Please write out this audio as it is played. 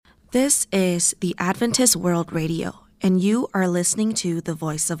This is the Adventist World Radio, and you are listening to the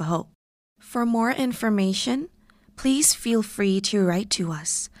Voice of Hope. For more information, please feel free to write to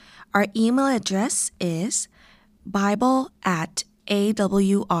us. Our email address is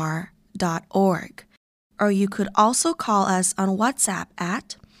bible@awr.org, or you could also call us on WhatsApp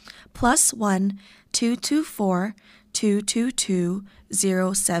at +1 224 222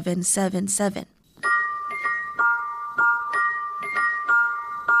 0777.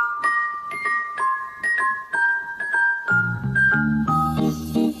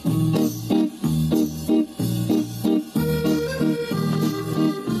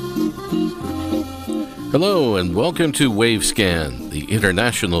 Hello and welcome to Wavescan, the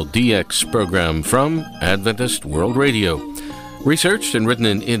international DX program from Adventist World Radio. Researched and written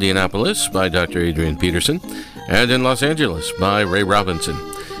in Indianapolis by Dr. Adrian Peterson and in Los Angeles by Ray Robinson,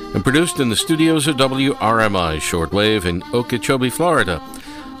 and produced in the studios of WRMI Shortwave in Okeechobee, Florida.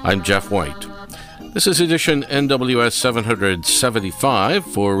 I'm Jeff White. This is edition NWS775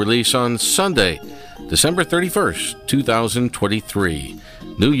 for release on Sunday, December 31st, 2023,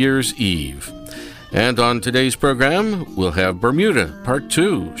 New Year's Eve. And on today's program, we'll have Bermuda, Part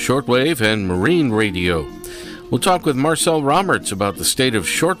 2, Shortwave and Marine Radio. We'll talk with Marcel Rommerts about the state of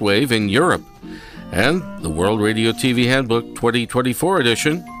shortwave in Europe. And the World Radio TV Handbook 2024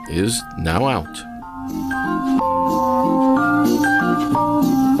 edition is now out.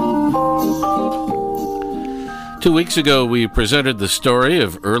 Two weeks ago, we presented the story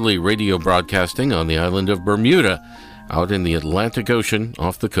of early radio broadcasting on the island of Bermuda, out in the Atlantic Ocean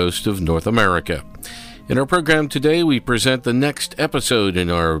off the coast of North America. In our program today, we present the next episode in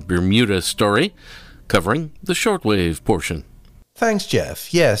our Bermuda story, covering the shortwave portion. Thanks,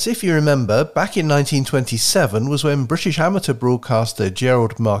 Jeff. Yes, if you remember, back in 1927 was when British amateur broadcaster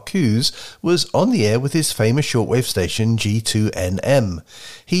Gerald Marcuse was on the air with his famous shortwave station G2NM.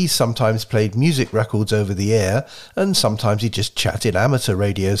 He sometimes played music records over the air, and sometimes he just chatted amateur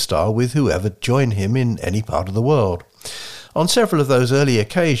radio style with whoever joined him in any part of the world. On several of those early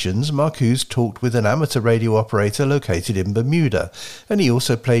occasions, Marcuse talked with an amateur radio operator located in Bermuda, and he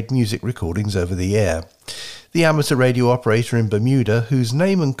also played music recordings over the air. The amateur radio operator in Bermuda, whose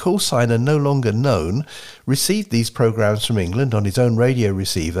name and call sign are no longer known, received these programs from England on his own radio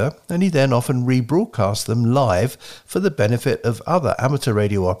receiver, and he then often rebroadcast them live for the benefit of other amateur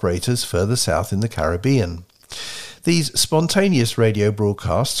radio operators further south in the Caribbean. These spontaneous radio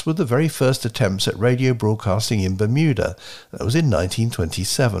broadcasts were the very first attempts at radio broadcasting in Bermuda. That was in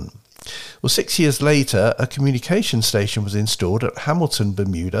 1927. Well, 6 years later, a communication station was installed at Hamilton,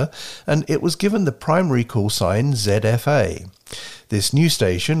 Bermuda, and it was given the primary call sign ZFA. This new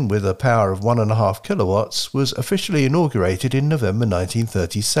station, with a power of 1.5 kilowatts, was officially inaugurated in November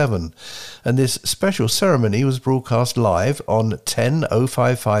 1937, and this special ceremony was broadcast live on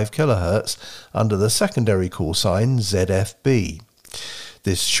 10.055 kilohertz under the secondary call sign ZFB.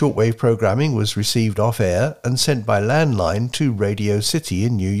 This shortwave programming was received off-air and sent by landline to Radio City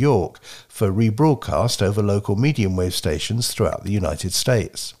in New York for rebroadcast over local medium wave stations throughout the United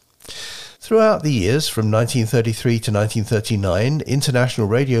States. Throughout the years, from 1933 to 1939, international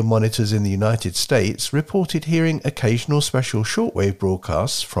radio monitors in the United States reported hearing occasional special shortwave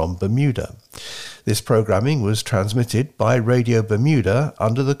broadcasts from Bermuda. This programming was transmitted by Radio Bermuda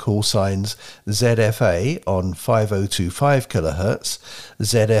under the call signs ZFA on 5025 kHz,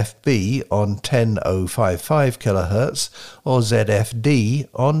 ZFB on 10055 kHz, or ZFD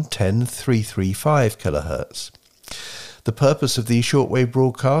on 10335 kHz. The purpose of these shortwave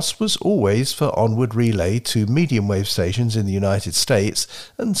broadcasts was always for onward relay to medium wave stations in the United States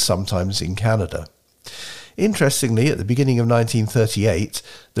and sometimes in Canada. Interestingly, at the beginning of 1938,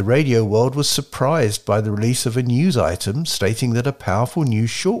 the radio world was surprised by the release of a news item stating that a powerful new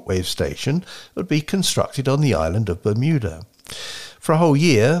shortwave station would be constructed on the island of Bermuda. For a whole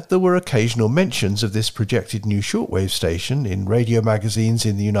year, there were occasional mentions of this projected new shortwave station in radio magazines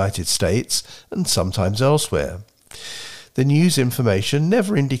in the United States and sometimes elsewhere. The news information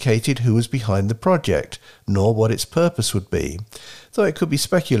never indicated who was behind the project, nor what its purpose would be, though it could be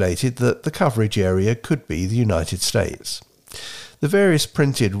speculated that the coverage area could be the United States. The various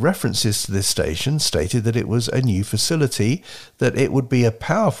printed references to this station stated that it was a new facility, that it would be a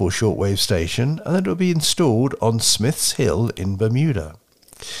powerful shortwave station, and that it would be installed on Smith's Hill in Bermuda.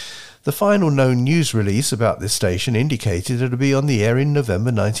 The final known news release about this station indicated that it would be on the air in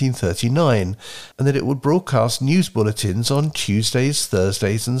November 1939, and that it would broadcast news bulletins on Tuesdays,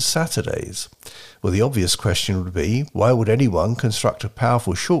 Thursdays and Saturdays. Well, the obvious question would be, why would anyone construct a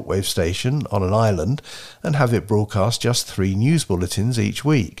powerful shortwave station on an island and have it broadcast just 3 news bulletins each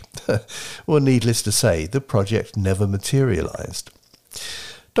week? Well, needless to say, the project never materialized.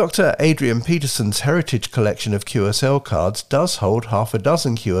 Dr. Adrian Peterson's heritage collection of QSL cards does hold half a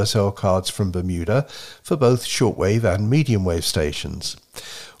dozen QSL cards from Bermuda for both shortwave and medium wave stations.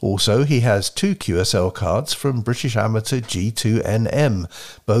 Also, he has 2 QSL cards from British amateur G2NM,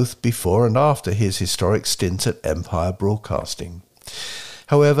 both before and after his historic stint at Empire Broadcasting.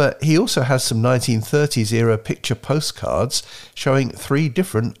 However, he also has some 1930s-era picture postcards showing 3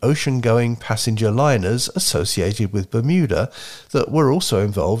 different ocean-going passenger liners associated with Bermuda that were also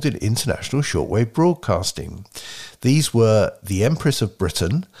involved in international shortwave broadcasting. These were the Empress of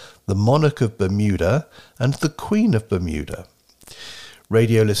Britain, the Monarch of Bermuda, and the Queen of Bermuda.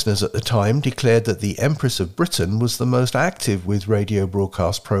 Radio listeners at the time declared that the Empress of Britain was the most active with radio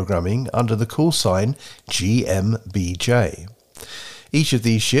broadcast programming under the call sign GMBJ. Each of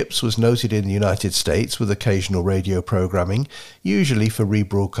these ships was noted in the United States with occasional radio programming, usually for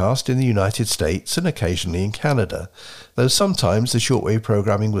rebroadcast in the United States and occasionally in Canada, though sometimes the shortwave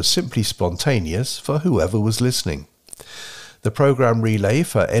programming was simply spontaneous for whoever was listening. The program relay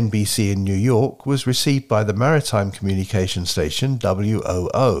for NBC in New York was received by the maritime communication station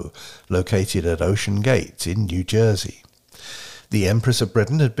WOO, located at Ocean Gate in New Jersey. The Empress of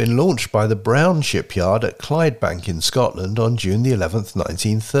Britain had been launched by the Brown shipyard at Clydebank in Scotland on June the 11th,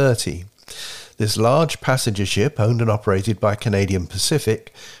 1930. This large passenger ship, owned and operated by Canadian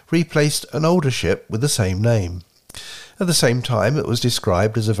Pacific, replaced an older ship with the same name. At the same time, it was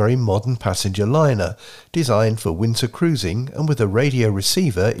described as a very modern passenger liner, designed for winter cruising and with a radio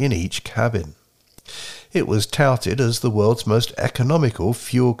receiver in each cabin. It was touted as the world's most economical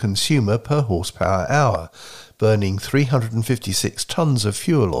fuel consumer per horsepower hour, burning 356 tons of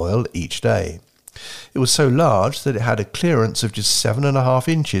fuel oil each day. It was so large that it had a clearance of just 7.5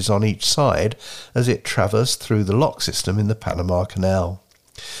 inches on each side as it traversed through the lock system in the Panama Canal.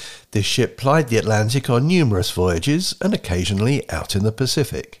 This ship plied the Atlantic on numerous voyages and occasionally out in the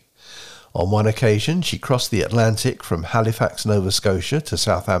Pacific. On one occasion, she crossed the Atlantic from Halifax, Nova Scotia to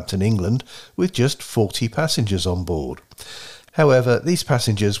Southampton, England, with just 40 passengers on board. However, these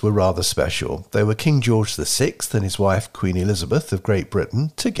passengers were rather special. They were King George VI and his wife Queen Elizabeth of Great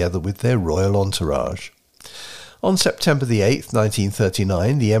Britain, together with their royal entourage. On September the 8th,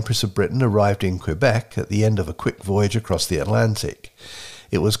 1939, the Empress of Britain arrived in Quebec at the end of a quick voyage across the Atlantic.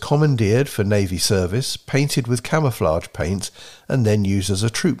 It was commandeered for Navy service, painted with camouflage paint, and then used as a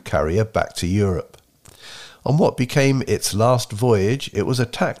troop carrier back to Europe. On what became its last voyage, it was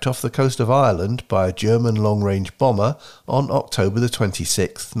attacked off the coast of Ireland by a German long-range bomber on October the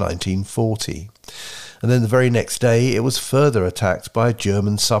 26th, 1940. And then the very next day, it was further attacked by a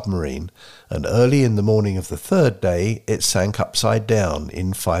German submarine, and early in the morning of the third day, it sank upside down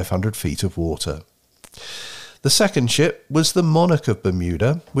in 500 feet of water. The second ship was the Monarch of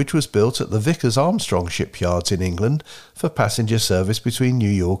Bermuda, which was built at the Vickers Armstrong shipyards in England for passenger service between New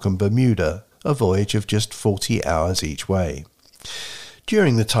York and Bermuda, a voyage of just 40 hours each way.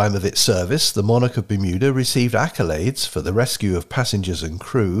 During the time of its service, the Monarch of Bermuda received accolades for the rescue of passengers and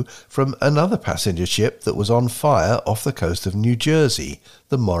crew from another passenger ship that was on fire off the coast of New Jersey,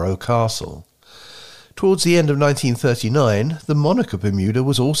 the Morro Castle. Towards the end of 1939, the Monarch of Bermuda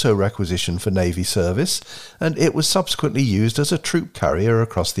was also requisitioned for Navy service, and it was subsequently used as a troop carrier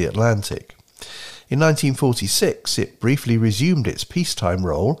across the Atlantic. In 1946, it briefly resumed its peacetime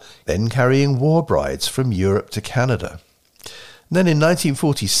role, then carrying war brides from Europe to Canada. Then in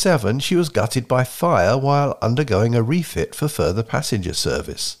 1947, she was gutted by fire while undergoing a refit for further passenger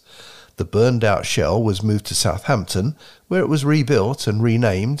service. The burned-out shell was moved to Southampton, where it was rebuilt and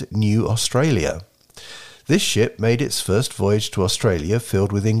renamed New Australia. This ship made its first voyage to Australia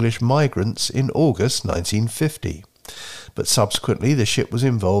filled with English migrants in August 1950. But subsequently the ship was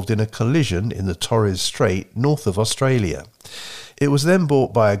involved in a collision in the Torres Strait north of Australia. It was then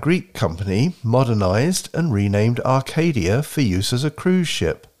bought by a Greek company, modernised and renamed Arcadia for use as a cruise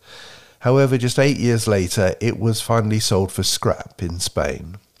ship. However, just 8 years later it was finally sold for scrap in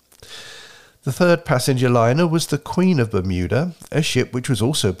Spain. The third passenger liner was the Queen of Bermuda, a ship which was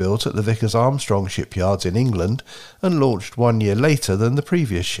also built at the Vickers Armstrong shipyards in England and launched 1 year later than the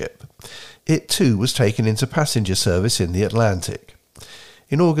previous ship. It too was taken into passenger service in the Atlantic.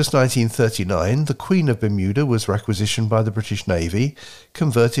 In August 1939, the Queen of Bermuda was requisitioned by the British Navy,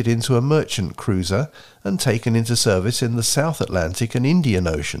 converted into a merchant cruiser, and taken into service in the South Atlantic and Indian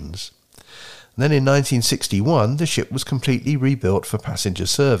Oceans. Then in 1961, the ship was completely rebuilt for passenger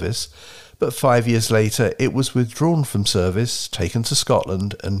service, but 5 years later it was withdrawn from service, taken to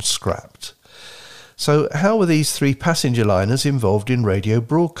Scotland and scrapped. So how were these three passenger liners involved in radio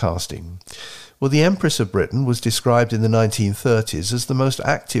broadcasting? Well, the Empress of Britain was described in the 1930s as the most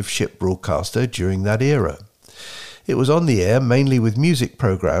active ship broadcaster during that era. It was on the air mainly with music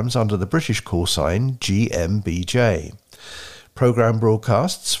programmes under the British call sign GMBJ. Programme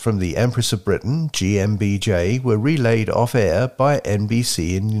broadcasts from the Empress of Britain, GMBJ, were relayed off-air by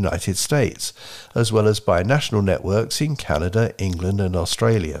NBC in the United States, as well as by national networks in Canada, England and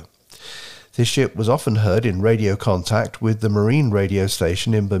Australia. This ship was often heard in radio contact with the marine radio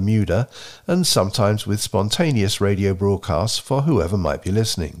station in Bermuda, and sometimes with spontaneous radio broadcasts for whoever might be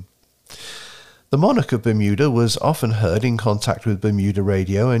listening. The monarch of Bermuda was often heard in contact with Bermuda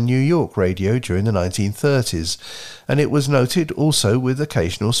radio and New York radio during the 1930s, and it was noted also with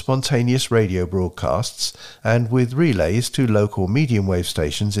occasional spontaneous radio broadcasts and with relays to local medium wave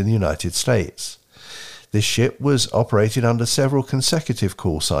stations in the United States. This ship was operated under several consecutive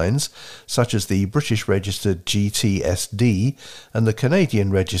call signs, such as the British-registered GTSD and the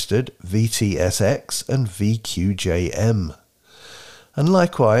Canadian-registered VTSX and VQJM. And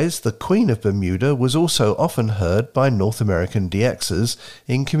likewise, the Queen of Bermuda was also often heard by North American DXers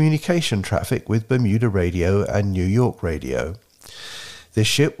in communication traffic with Bermuda radio and New York radio. This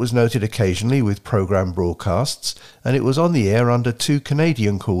ship was noted occasionally with programme broadcasts, and it was on the air under two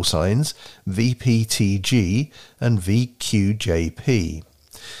Canadian call signs, VPTG and VQJP.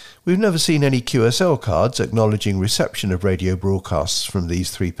 We've never seen any QSL cards acknowledging reception of radio broadcasts from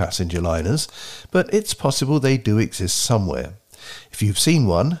these three passenger liners, but it's possible they do exist somewhere. If you've seen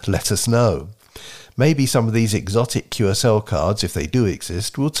one, let us know. Maybe some of these exotic QSL cards, if they do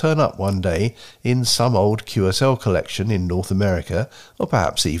exist, will turn up one day in some old QSL collection in North America, or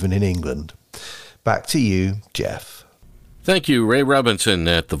perhaps even in England. Back to you, Jeff. Thank you, Ray Robinson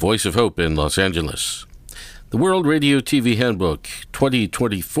at the Voice of Hope in Los Angeles. The World Radio TV Handbook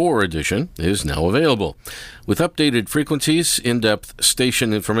 2024 edition is now available, with updated frequencies, in-depth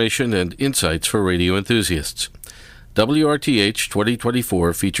station information, and insights for radio enthusiasts. WRTH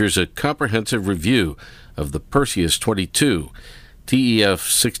 2024 features a comprehensive review of the Perseus 22, TEF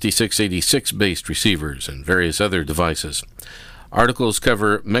 6686-based receivers, and various other devices. Articles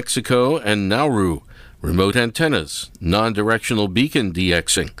cover Mexico and Nauru, remote antennas, non-directional beacon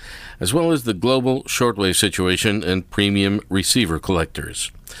DXing, as well as the global shortwave situation and premium receiver collectors.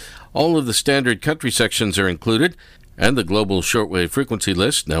 All of the standard country sections are included, and the global shortwave frequency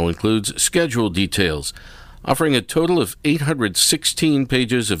list now includes schedule details, offering a total of 816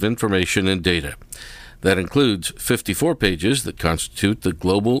 pages of information and data. That includes 54 pages that constitute the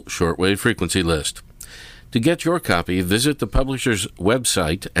global shortwave frequency list. To get your copy, visit the publisher's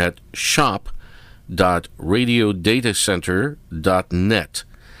website at shop.radiodatacenter.net.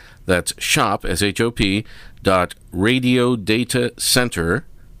 That's shop, S-H-O-P,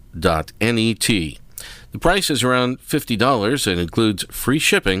 .radiodatacenter.net. The price is around $50 and includes free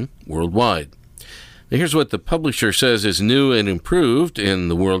shipping worldwide. Here's what the publisher says is new and improved in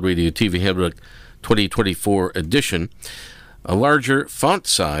the World Radio TV Handbook 2024 edition. A larger font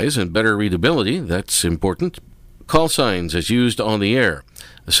size and better readability, that's important. Call signs as used on the air.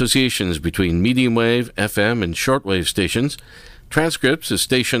 Associations between medium wave, FM, and shortwave stations. Transcripts of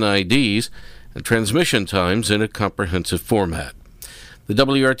station IDs. And transmission times in a comprehensive format. The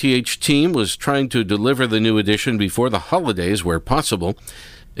WRTH team was trying to deliver the new edition before the holidays where possible.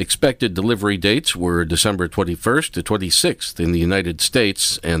 Expected delivery dates were December 21st to 26th in the United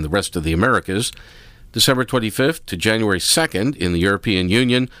States and the rest of the Americas, December 25th to January 2nd in the European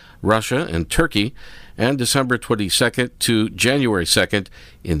Union, Russia, and Turkey, and December 22nd to January 2nd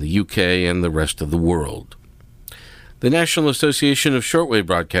in the UK and the rest of the world. The National Association of Shortwave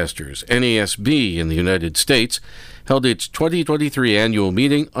Broadcasters, NASB, in the United States, held its 2023 annual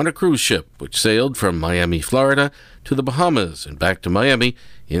meeting on a cruise ship which sailed from Miami, Florida, to the Bahamas and back to Miami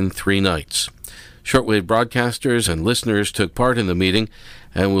in 3 nights. Shortwave broadcasters and listeners took part in the meeting,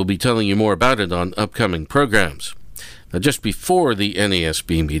 and we'll be telling you more about it on upcoming programs. Now, just before the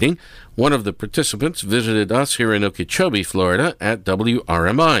NASB meeting, one of the participants visited us here in Okeechobee, Florida, at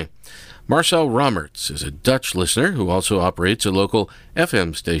WRMI. Marcel Rommerts is a Dutch listener who also operates a local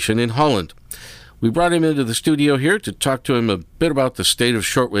FM station in Holland. We brought him into the studio here to talk to him a bit about the state of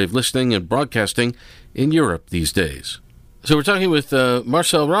shortwave listening and broadcasting in Europe these days. So we're talking with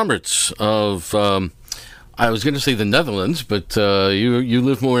Marcel Rommerts of, I was going to say the Netherlands, but you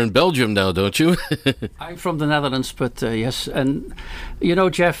live more in Belgium now, don't you? I'm from the Netherlands, but yes. And, you know,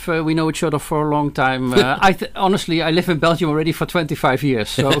 Jeff, we know each other for a long time. Honestly, I live in Belgium already for 25 years.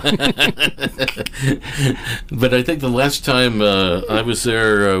 So. But I think the last time I was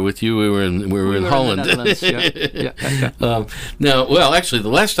there with you, we were in Holland. In the Netherlands, yeah. Now, well, actually, the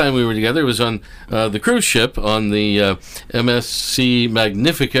last time we were together was on the cruise ship on the MSC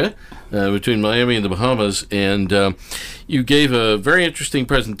Magnifica. between Miami and the Bahamas, and you gave a very interesting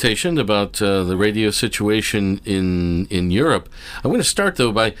presentation about the radio situation in Europe. I want to start,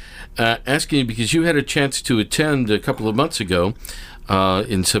 though, by asking you, because you had a chance to attend a couple of months ago,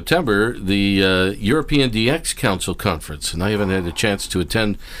 in September, the European DX Council Conference, and I haven't had a chance to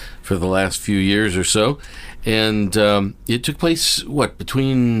attend for the last few years or so. And it took place,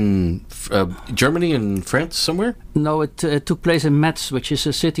 between Germany and France somewhere? No, it took place in Metz, which is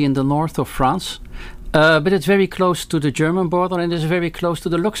a city in the north of France. But it's very close to the German border, and it's very close to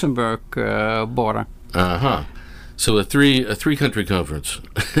the Luxembourg border. Uh-huh. So a three-country conference.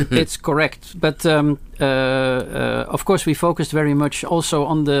 It's correct. But of course we focused very much also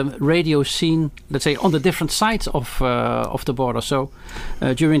on the radio scene, let's say on the different sides of the border. So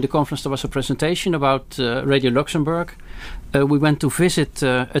during the conference there was a presentation about Radio Luxembourg. We went to visit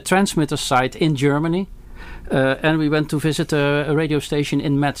a transmitter site in Germany. And we went to visit a radio station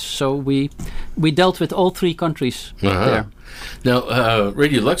in Metz. So we dealt with all three countries there. Now,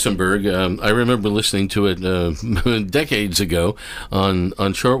 Radio Luxembourg, I remember listening to it decades ago on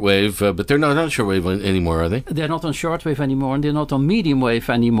shortwave, but they're not on shortwave anymore, are they? They're not on shortwave anymore, and they're not on medium wave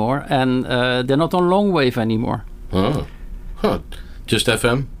anymore, and they're not on long wave anymore. Oh, just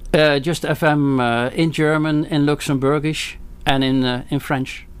FM? Just FM in German, in Luxembourgish, and in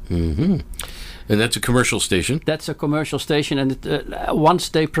French. Mm-hmm. And that's a commercial station? That's a commercial station, and once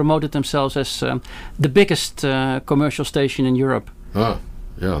they promoted themselves as the biggest commercial station in Europe. Oh,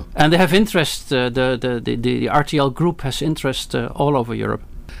 yeah. And they have interest, the RTL group has interest all over Europe.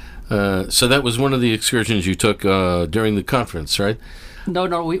 So that was one of the excursions you took during the conference, right?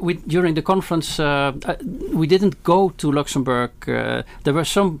 No. We during the conference we didn't go to Luxembourg. There were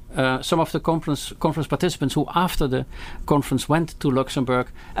some of the conference participants who, after the conference, went to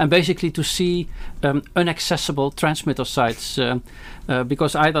Luxembourg and basically to see inaccessible transmitter sites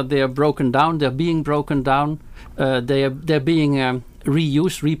because either they are broken down, they're being broken down, they're being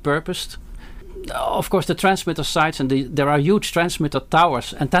reused, repurposed. Of course, the transmitter sites, and there are huge transmitter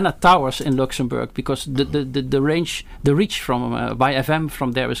towers, antenna towers in Luxembourg, because the reach from by FM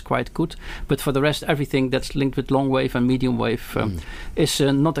from there is quite good. But for the rest, everything that's linked with long wave and medium wave is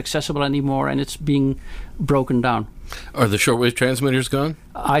not accessible anymore, and it's being broken down. Are the shortwave transmitters gone?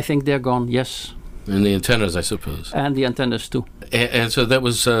 I think they're gone, yes. And the antennas, I suppose. And the antennas too. And so that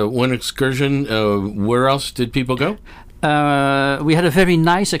was one excursion. Where else did people go? We had a very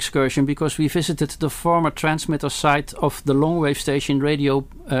nice excursion because we visited the former transmitter site of the long wave station Radio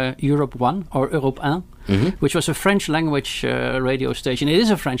Europe 1 or Europe 1, which was a French language radio station. It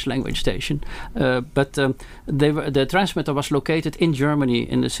is a French language station, but the transmitter was located in Germany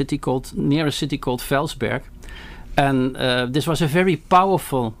in near a city called Velsberg, and this was a very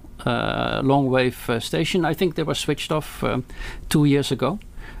powerful long wave station. I think they were switched off 2 years ago,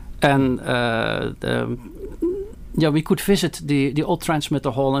 and we could visit the old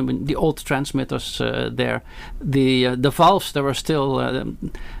transmitter hall and the old transmitters there. The valves, there was still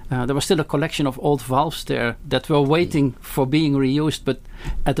a collection of old valves there that were waiting for being reused. But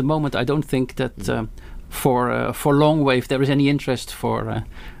at the moment, I don't think that for long wave there is any interest for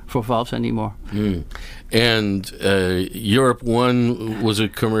valves anymore. And Europe 1 is a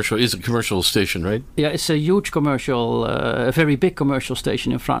commercial station, right? Yeah, it's a huge commercial, a very big commercial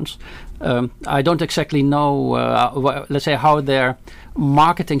station in France. I don't exactly know, let's say, how their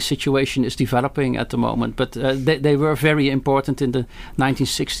marketing situation is developing at the moment, but they were very important in the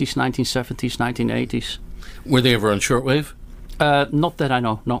 1960s, 1970s, 1980s. Were they ever on shortwave? Not that I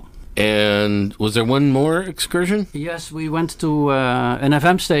know, no. And was there one more excursion? Yes, we went to an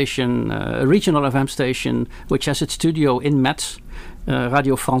FM station, a regional FM station, which has its studio in Metz,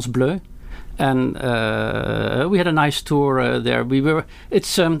 Radio France Bleu, and we had a nice tour there.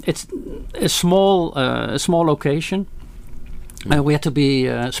 It's a small location. We had to be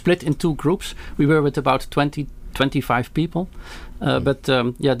split in two groups. We were with about 25 people. But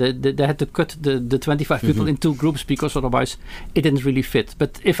they had to cut the 25 people in two groups because otherwise it didn't really fit.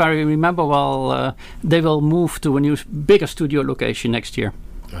 But if I remember well, they will move to a bigger studio location next year.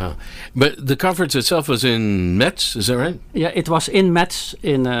 But the conference itself was in Metz, is that right? Yeah, it was in Metz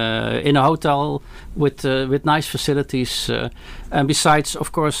in a hotel with nice facilities. And besides,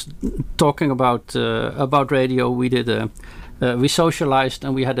 of course, talking about radio, we socialized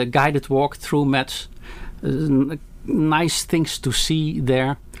and we had a guided walk through Metz. Nice things to see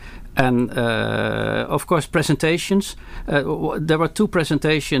there, and of course presentations. There were two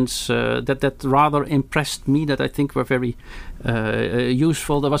presentations that rather impressed me, that I think were very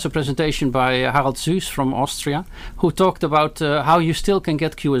useful. There was a presentation by Harald Süß from Austria, who talked about how you still can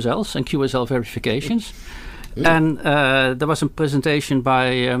get QSLs and QSL verifications. And there was a presentation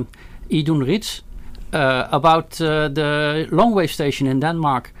by Idun Rits, about the long-wave station in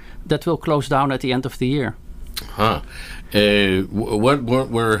Denmark that will close down at the end of the year. Huh. What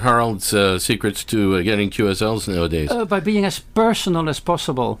were Harald's secrets to getting QSLs nowadays? By being as personal as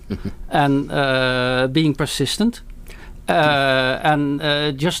possible and being persistent, and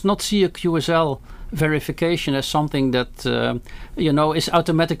just not see a QSL verification as something that is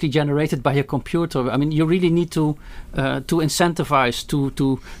automatically generated by a computer. I mean, you really need to incentivize,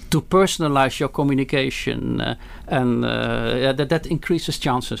 to personalize your communication, and that increases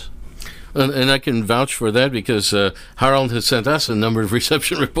chances. And I can vouch for that because Harald has sent us a number of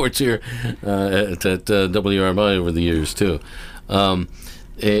reception reports here at WRMI over the years too.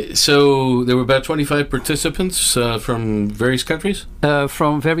 So there were about 25 participants from various countries?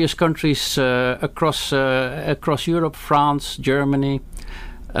 From various countries across Europe, France, Germany,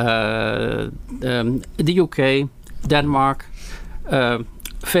 the UK, Denmark,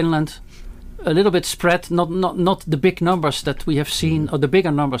 Finland. A little bit spread, not the big numbers that we have seen, or the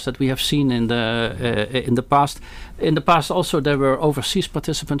bigger numbers that we have seen in the past. In the past, also there were overseas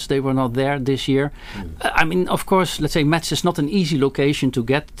participants. They were not there this year. I mean, of course, let's say Metz is not an easy location to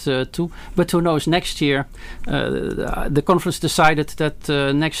get to, but who knows? Next year, the conference decided that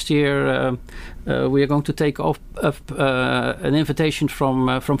next year we are going to take up an invitation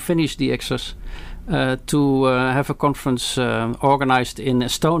from Finnish DXers to have a conference organized in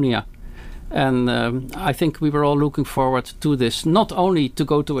Estonia. And I think we were all looking forward to this, not only to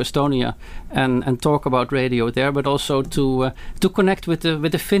go to Estonia and talk about radio there, but also to connect with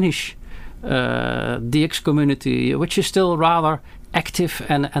the Finnish DX community, which is still rather active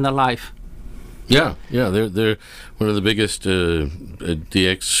and alive. Yeah, they're one of the biggest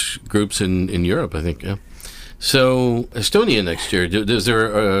DX groups in Europe, I think. Yeah. So Estonia next year. Did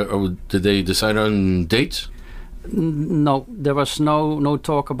they decide on dates? No, there was no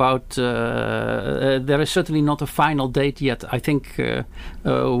talk about. There is certainly not a final date yet. I think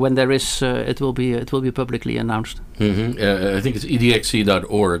when there is, it will be publicly announced. Mm-hmm. I think it's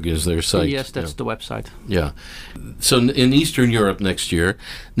EDXC.org is their site. Yes, that's the website. Yeah. So in Eastern Europe next year.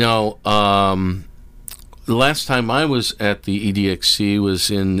 Now, the last time I was at the EDXC was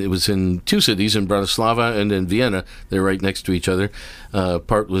in two cities, in Bratislava and in Vienna. They're right next to each other.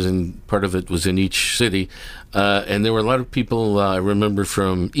 Part of it was in each city. And there were a lot of people I remember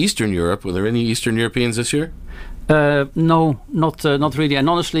from Eastern Europe. Were there any Eastern Europeans this year? No, not really. And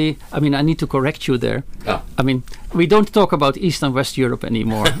honestly, I mean, I need to correct you there. Ah. I mean, we don't talk about East and West Europe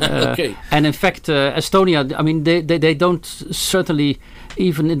anymore. Okay. And in fact, Estonia, I mean, they don't, certainly,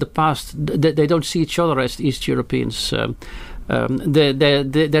 even in the past, they don't see each other as East Europeans.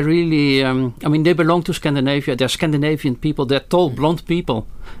 They're really, I mean, they belong to Scandinavia. They're Scandinavian people. They're tall, blonde people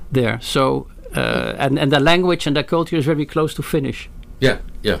there. So, and their language and their culture is very close to Finnish. Yeah.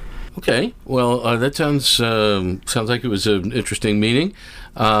 Okay. Well, that sounds like it was an interesting meeting.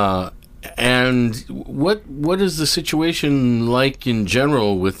 And what is the situation like in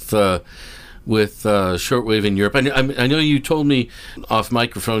general with shortwave in Europe? I know you told me off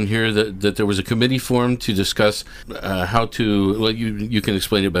microphone here that there was a committee formed to discuss how to. Well, you can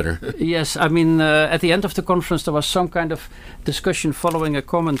explain it better. Yes, I mean at the end of the conference there was some kind of discussion following a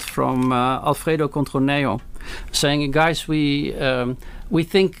comment from Alfredo Controneo, saying, "Guys, we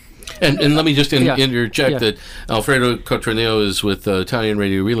think." And let me just interject that Alfredo Controneo is with Italian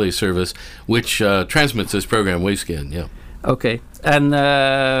Radio Relay Service, which transmits this program, Wavescan. Yeah. Okay, and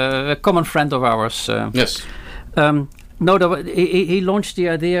a common friend of ours. Yes. He launched the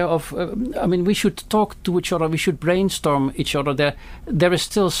idea of, I mean, we should talk to each other, we should brainstorm each other. There is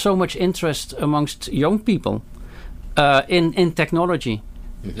still so much interest amongst young people in technology,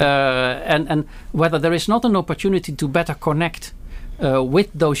 and whether there is not an opportunity to better connect with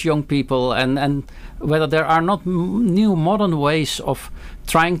those young people, and whether there are not new modern ways of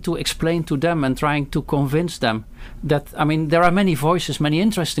trying to explain to them and trying to convince them that, I mean, there are many voices, many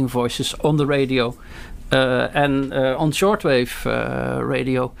interesting voices on the radio and on shortwave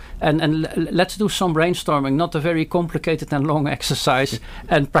radio, and let's do some brainstorming, not a very complicated and long exercise,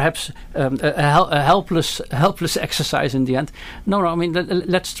 and perhaps a helpless exercise in the end. No, I mean,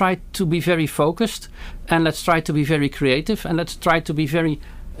 let's try to be very focused, and let's try to be very creative, and let's try to be very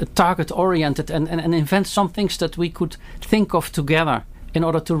target oriented, and invent some things that we could think of together in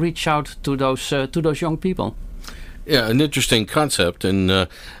order to reach out to those young people. Yeah, an interesting concept, and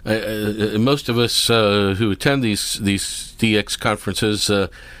most of us who attend these DX conferences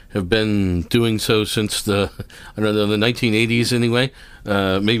have been doing so since the 1980s anyway,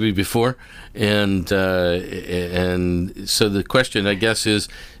 maybe before, and so the question, I guess, is,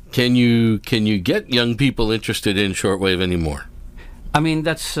 can you get young people interested in shortwave anymore? I mean,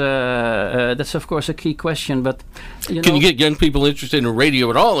 that's of course a key question. But can you get young people interested in radio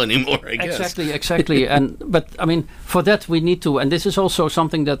at all anymore? I guess exactly. But I mean, for that we need to, and this is also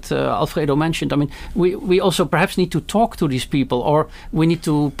something that Alfredo mentioned. I mean, we also perhaps need to talk to these people, or we need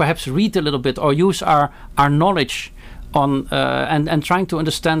to perhaps read a little bit, or use our knowledge on and trying to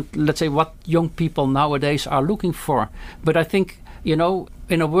understand, let's say, what young people nowadays are looking for. But I think, in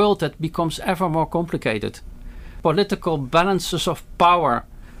a world that becomes ever more complicated, political balances of power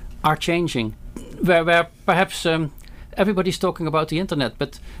are changing, where perhaps everybody's talking about the internet,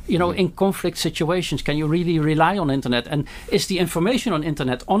 but in conflict situations, can you really rely on internet? And is the information on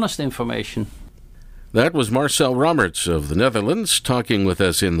internet honest information? That was Marcel Rommerts of the Netherlands talking with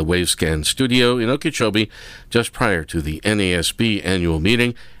us in the Wavescan studio in Okeechobee just prior to the NASB annual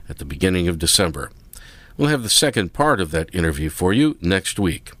meeting at the beginning of December. We'll have the second part of that interview for you next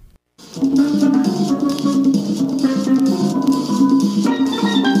week.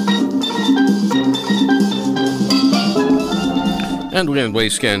 And we end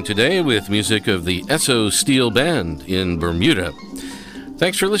Wavescan today with music of the Esso Steel Band in Bermuda.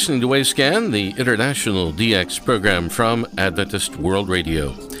 Thanks for listening to Wavescan, the international DX program from Adventist World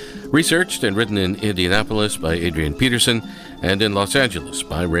Radio. Researched and written in Indianapolis by Adrian Peterson and in Los Angeles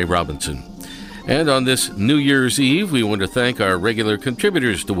by Ray Robinson. And on this New Year's Eve, we want to thank our regular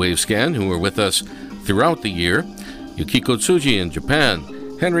contributors to Wavescan who are with us throughout the year. Yukiko Tsuji in Japan,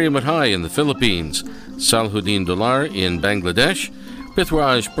 Henry Mathai in the Philippines, Salhuddin Dolar in Bangladesh,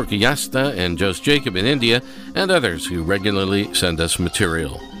 Prithviraj Purkayastha and Jose Jacob in India, and others who regularly send us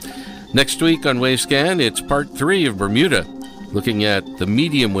material. Next week on Wavescan, it's part 3 of Bermuda, looking at the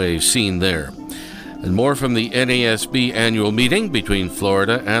medium wave scene there. And more from the NASB annual meeting between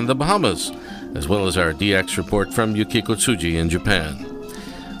Florida and the Bahamas, as well as our DX report from Yukiko Tsuji in Japan.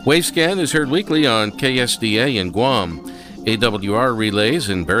 Wavescan is heard weekly on KSDA in Guam, AWR relays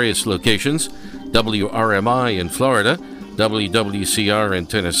in various locations, WRMI in Florida, WWCR in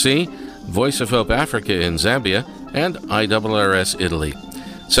Tennessee, Voice of Hope Africa in Zambia, and IRRS Italy.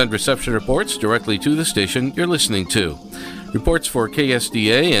 Send reception reports directly to the station you're listening to. Reports for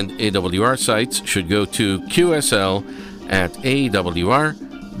KSDA and AWR sites should go to qsl@awr.org.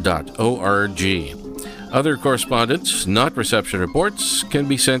 Other correspondence, not reception reports, can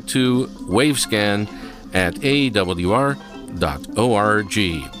be sent to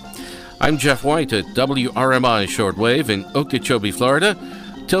wavescan@awr.org. I'm Jeff White at WRMI Shortwave in Okeechobee, Florida.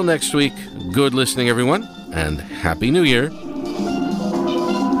 Till next week, good listening, everyone, and Happy New Year.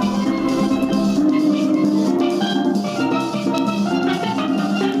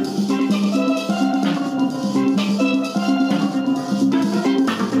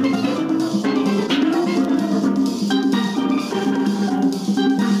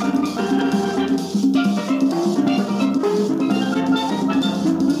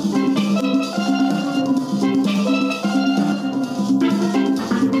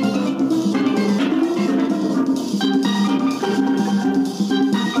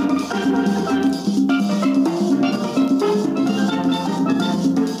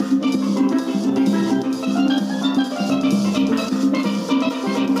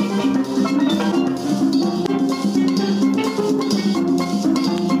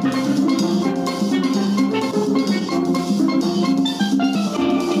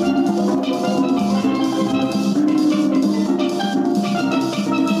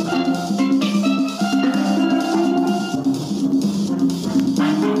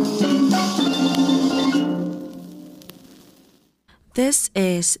 This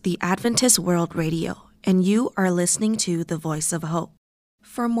is the Adventist World Radio, and you are listening to the Voice of Hope.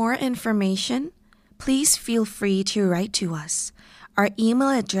 For more information, please feel free to write to us. Our email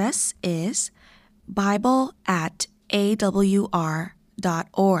address is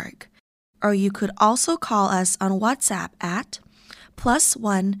bible@awr.org, or you could also call us on WhatsApp at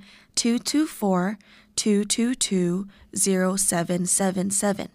 +1 224 222 0777.